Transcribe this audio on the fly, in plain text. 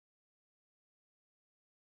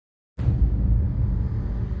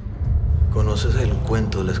¿Conoces el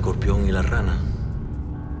cuento del escorpión y la rana?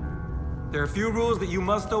 There are a few rules that you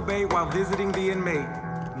must obey while visiting the inmate.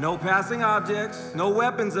 No passing objects, no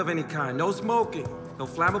weapons of any kind, no smoking, no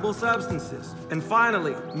flammable substances, and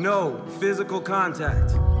finally, no physical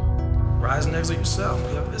contact. Rise and exit yourself.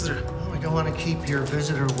 You have a visitor. Well, we don't want to keep your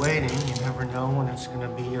visitor waiting. You never know when it's going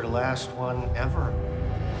to be your last one ever.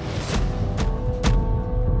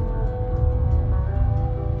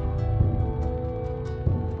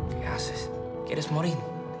 ¿Qué haces? ¿Quieres morir?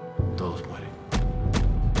 Todos mueren.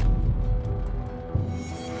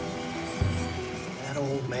 That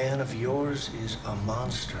old man of yours is a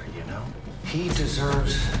monster, you know? He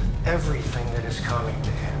deserves everything that is coming to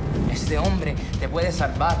him. Este hombre te puede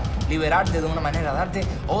salvar, liberarte de una manera, darte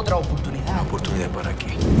otra oportunidad. ¿Una oportunidad para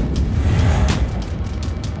qué?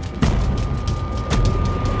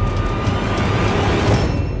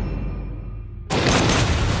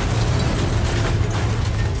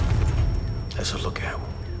 Eso es lo que hago.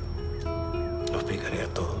 Los picaré a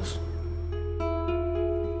todos.